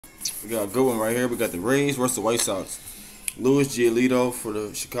We got a good one right here. We got the Rays versus the White Sox. Luis Giolito for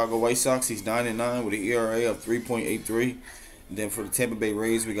the Chicago White Sox. He's 9-9 with an ERA of 3.83. And then for the Tampa Bay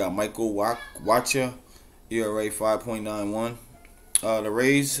Rays, we got Michael Wacha, ERA 5.91. The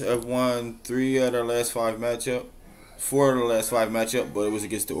Rays have won four of their last five matchup, but it was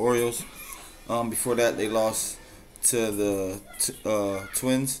against the Orioles. Before that, they lost to the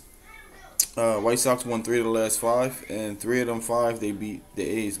Twins. White Sox won three of the last five, and three of them five they beat the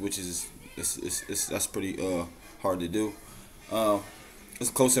A's, which is that's pretty hard to do. It's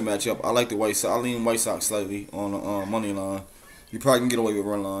a closer matchup. I like the White Sox. I lean White Sox slightly on the money line. You probably can get away with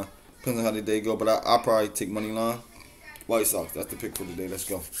run line, depends on how the day go. But I'll probably take money line. White Sox. That's the pick for the day. Let's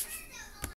go.